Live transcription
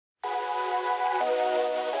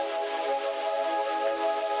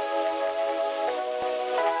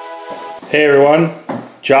Hey everyone,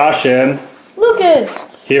 Josh and Lucas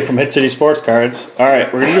here from Hit City Sports Cards. All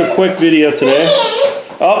right, we're gonna do a quick video today.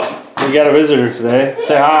 Oh, we got a visitor today.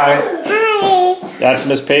 Say hi. Hi. That's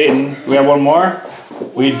Miss Peyton. We have one more.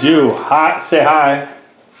 We do. Hi. Say hi.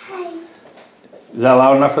 Hi. Is that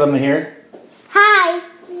loud enough for them to hear? Hi.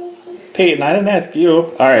 Peyton, I didn't ask you.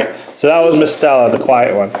 All right, so that was Miss Stella, the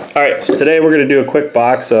quiet one. All right, so today we're gonna do a quick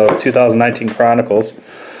box of 2019 Chronicles.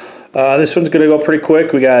 This one's going to go pretty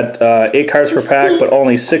quick. We got 8 cards per pack, but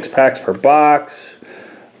only 6 packs per box.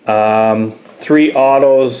 3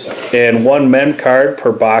 autos and 1 mem card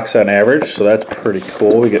per box on average, so that's pretty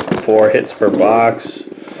cool. We get 4 hits per box.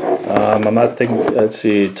 I'm not thinking, let's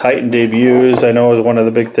see, Titan debuts I know is one of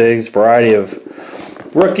the big things. Variety of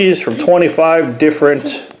rookies from 25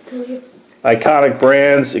 different iconic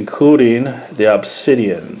brands, including the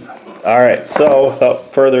Obsidian. Alright, so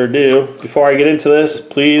without further ado, before I get into this,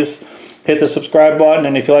 please hit the subscribe button,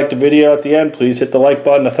 and if you like the video at the end, please hit the like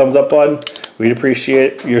button, the thumbs up button. We'd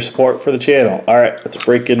appreciate your support for the channel. Alright, let's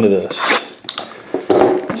break into this.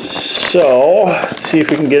 So, let's see if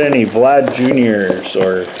we can get any Vlad Juniors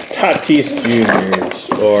or Tatis Juniors,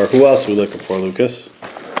 or who else are we looking for, Lucas?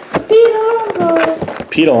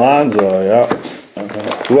 Pete Alonso, yeah.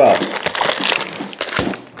 Who else?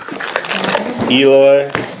 Eloy.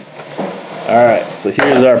 Alright, so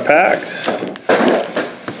here's our packs.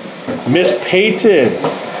 Miss Peyton.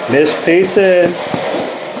 Miss Peyton.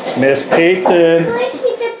 Miss Peyton. Can I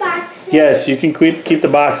keep the boxes? Yes, you can keep the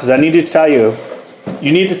boxes. I need to tell you.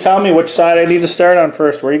 You need to tell me which side I need to start on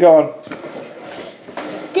first. Where are you going?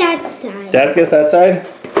 That side. That gets that side?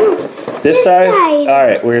 This side?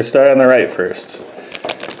 Alright, we're going to start on the right first.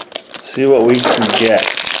 Let's see what we can get.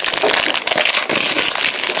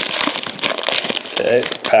 Okay,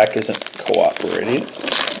 this pack isn't cooperating.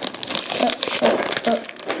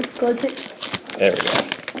 There we go.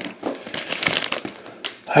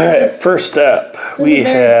 Alright, first up, we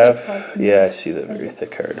have, yeah, I see that very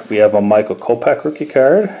thick card. We have a Michael Kopech rookie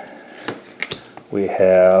card. We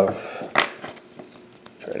have,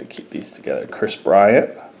 try to keep these together, Chris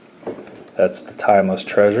Bryant. That's the Timeless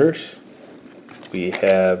Treasures. We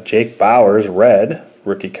have Jake Bauers, red,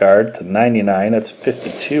 rookie card to 99. That's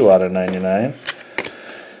 52 out of 99.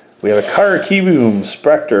 We have a Carter Kieboom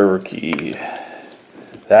Spectre rookie.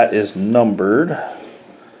 That is numbered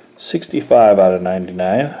 65 out of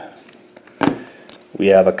 99. We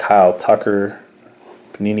have a Kyle Tucker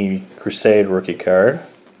Panini Crusade rookie card.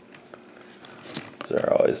 These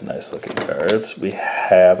are always nice looking cards. We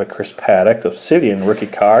have a Chris Paddock Obsidian rookie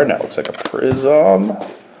card. That looks like a prism.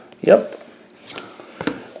 Yep.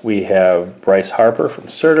 We have Bryce Harper from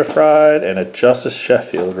Certified and a Justice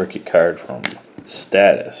Sheffield rookie card from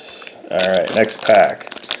Status. Alright, next pack.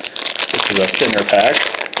 This is a thinner pack.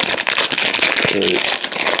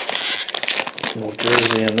 No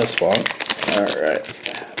jersey in this one. Alright,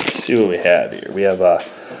 let's see what we have here. We have a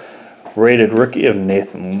rated rookie of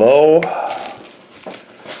Nathan Lowe.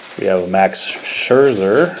 We have a Max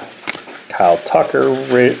Scherzer. Kyle Tucker,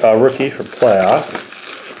 rookie for playoff.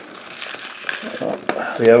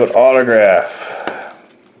 We have an autograph.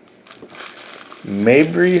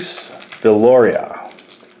 Mabrice Viloria.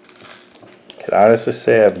 Can honestly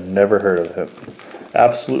say I've never heard of him.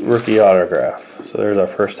 Absolute rookie autograph. So there's our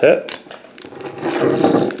first hit.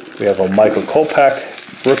 We have a Michael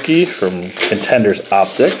Kopech rookie from Contenders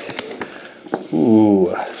Optic.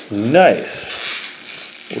 Ooh,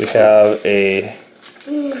 nice. We have a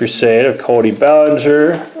Crusade of Cody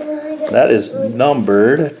Bellinger. That is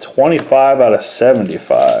numbered 25 out of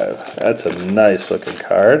 75. That's a nice looking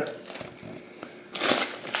card.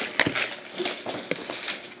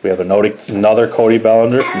 We have another Cody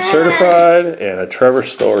Bellinger from Certified and a Trevor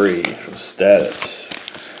Story from Status.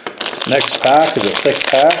 Next pack is a thick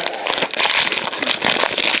pack.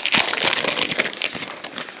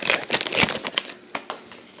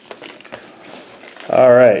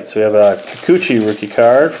 Alright, so we have a Kikuchi rookie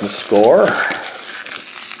card from Score.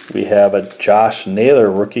 We have a Josh Naylor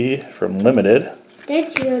rookie from Limited.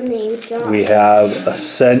 That's your name, Josh. We have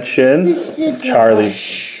Ascension, Charlie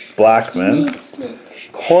Blackman.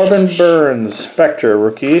 Corbin Burns, Spectre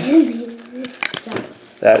rookie.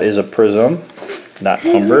 That is a prism, not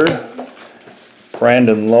numbered.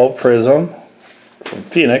 Brandon Lowe prism from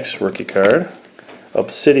Phoenix, rookie card.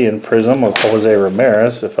 Obsidian prism of Jose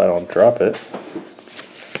Ramirez, if I don't drop it.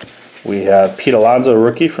 We have Pete Alonso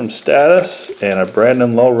rookie from Status and a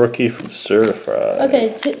Brandon Lowe rookie from Certified.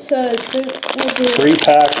 Okay, so 3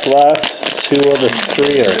 packs left. 2 of the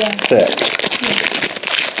 3 are thick.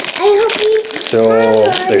 I hope you. So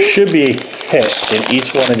there should be a hit in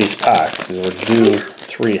each one of these packs because we're due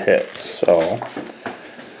 3 hits. So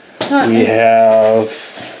We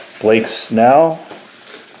have Blake Snell,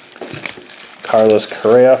 Carlos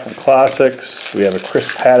Correa from Classics. We have a Chris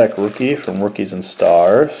Paddock rookie from Rookies and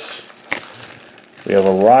Stars. We have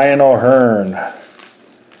a Ryan O'Hearn.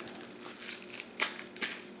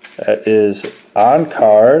 That is on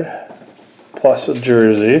card plus a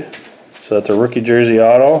jersey. So that's a rookie jersey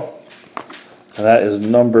auto. And that is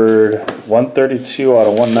numbered 132 out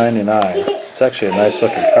of 199. It's actually a nice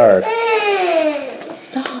looking card.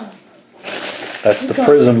 Stop. That's the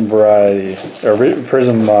Prism variety, or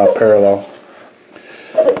Prism parallel.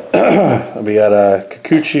 We got a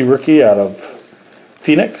Kikuchi rookie out of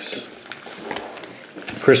Phoenix.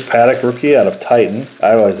 Chris Paddock rookie out of Titan.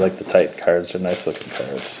 I always like the Titan cards. They're nice looking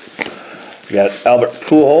cards. We got Albert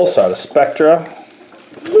Pujols out of Spectra.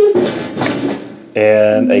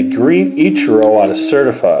 And a green Ichiro out of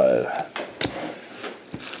Certified.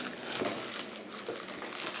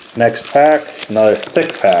 Next pack, another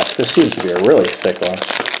thick pack. This seems to be a really thick one.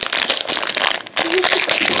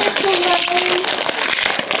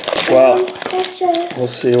 Well, we'll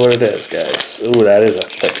see what it is, guys. Ooh, that is a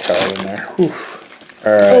thick card in there. Whew.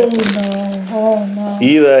 All right. Oh no!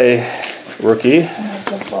 Eli rookie.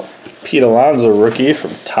 Pete Alonso rookie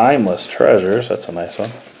from Timeless Treasures. That's a nice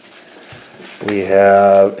one. We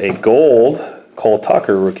have a gold Cole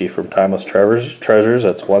Tucker rookie from Timeless Treasures.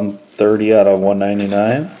 That's 130 out of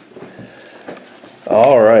 199.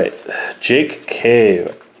 All right, Jake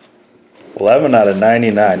Cave, 11 out of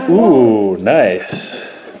 99. Ooh, nice.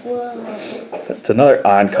 That's another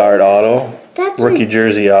on-card auto. Rookie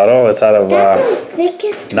jersey auto. That's out of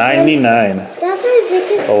 99. That's our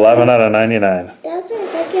thickest 11 out of 99. That's our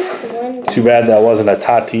thickest one. Too bad that wasn't a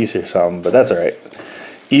Tatis or something, but that's all right.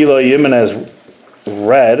 Eloy Jimenez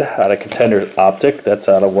red out of Contenders Optic. That's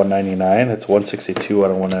out of 199. It's 162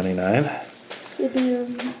 out of 199.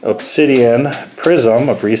 Obsidian Prism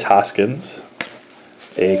of Reese Hoskins.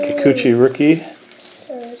 A Kikuchi rookie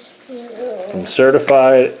from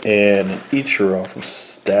Certified, and an Ichiro from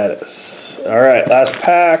Status. All right, last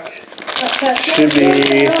pack should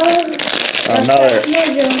be another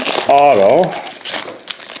auto.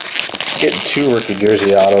 Getting 2 rookie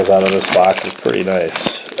jersey autos out of this box is pretty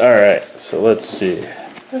nice. All right, so let's see.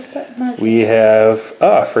 We have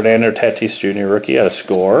Fernando Tatis Jr. rookie out of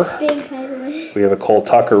Score. We have a Cole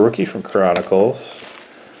Tucker rookie from Chronicles.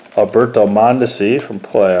 Alberto Mondesi from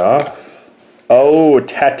Playoff. Oh,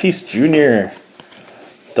 Tatis Jr.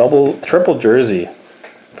 Triple jersey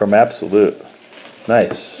from Absolute.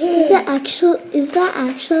 Nice. Is that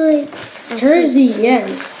actually Jersey?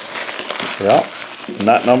 Yes. Yeah,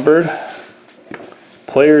 not numbered.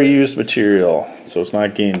 Player used material, so it's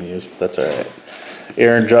not game used. But that's all right.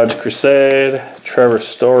 Aaron Judge Crusade. Trevor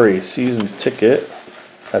Story season ticket.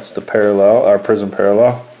 That's the parallel, our Prism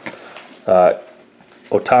parallel.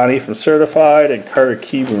 Otani from Certified, and Carter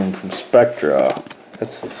Kieboom from Spectra.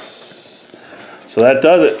 So that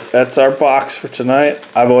does it. That's our box for tonight.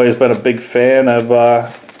 I've always been a big fan of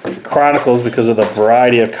Chronicles because of the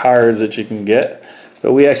variety of cards that you can get.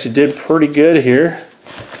 But we actually did pretty good here.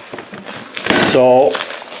 So,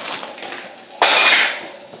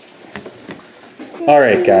 all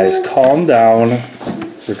right, guys, calm down.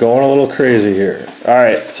 We're going a little crazy here. All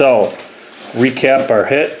right, so recap our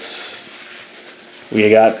hits. We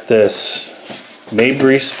got this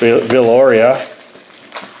Mabrice Villoria,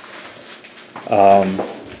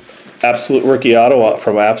 Absolute rookie auto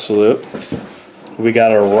from Absolute. We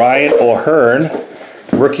got a Ryan O'Hearn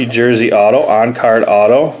rookie jersey auto, on-card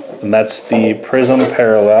auto, and that's the Prism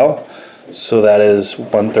parallel. So that is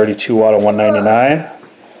 132 out of 199.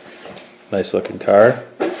 Nice looking card.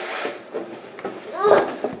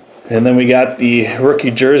 And then we got the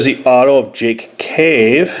rookie jersey auto of Jake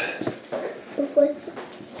Cave.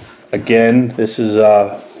 Again, this is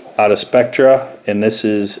out of Spectra, and this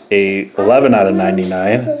is a 11 out of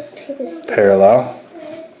 99 parallel.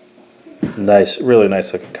 Nice, really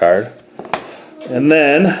nice looking card. And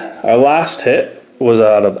then our last hit was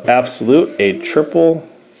out of Absolute, a triple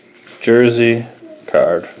jersey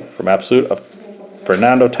card from Absolute of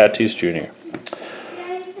Fernando Tatis Jr.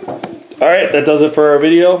 All right, that does it for our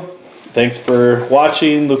video. Thanks for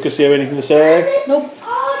watching. Lucas, you have anything to say? Nope.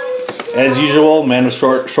 As usual, man with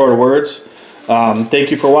shorter words.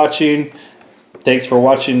 Thank you for watching. Thanks for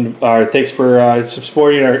watching. Thanks for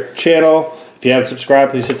supporting our channel. If you haven't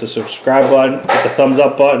subscribed, please hit the subscribe button. Hit the thumbs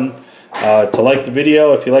up button to like the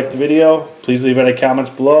video. If you like the video, please leave any comments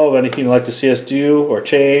below of anything you'd like to see us do or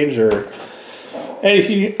change, or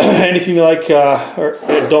anything you like or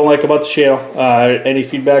don't like about the channel. Any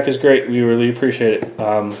feedback is great. We really appreciate it.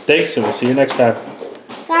 Thanks, and we'll see you next time.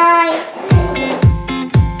 Bye.